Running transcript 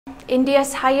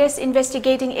India's highest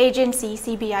investigating agency,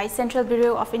 CBI, Central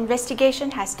Bureau of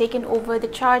Investigation, has taken over the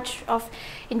charge of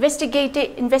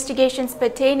investigations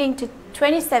pertaining to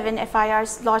 27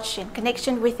 FIRs lodged in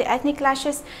connection with the ethnic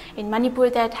clashes in Manipur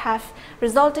that have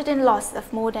resulted in loss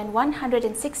of more than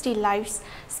 160 lives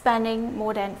spanning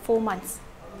more than 4 months.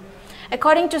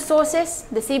 According to sources,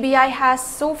 the CBI has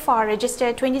so far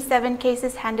registered 27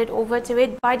 cases handed over to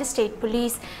it by the state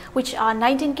police, which are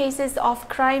 19 cases of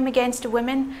crime against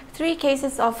women, 3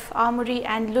 cases of armory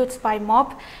and loot by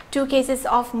mob, 2 cases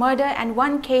of murder and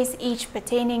 1 case each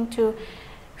pertaining to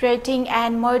raiding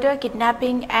and murder,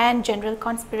 kidnapping and general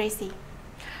conspiracy.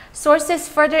 Sources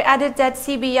further added that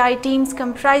CBI teams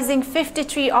comprising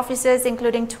 53 officers,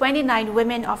 including 29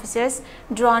 women officers,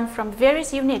 drawn from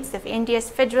various units of India's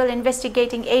Federal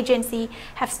Investigating Agency,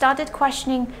 have started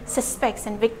questioning suspects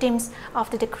and victims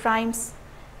after the crime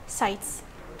sites.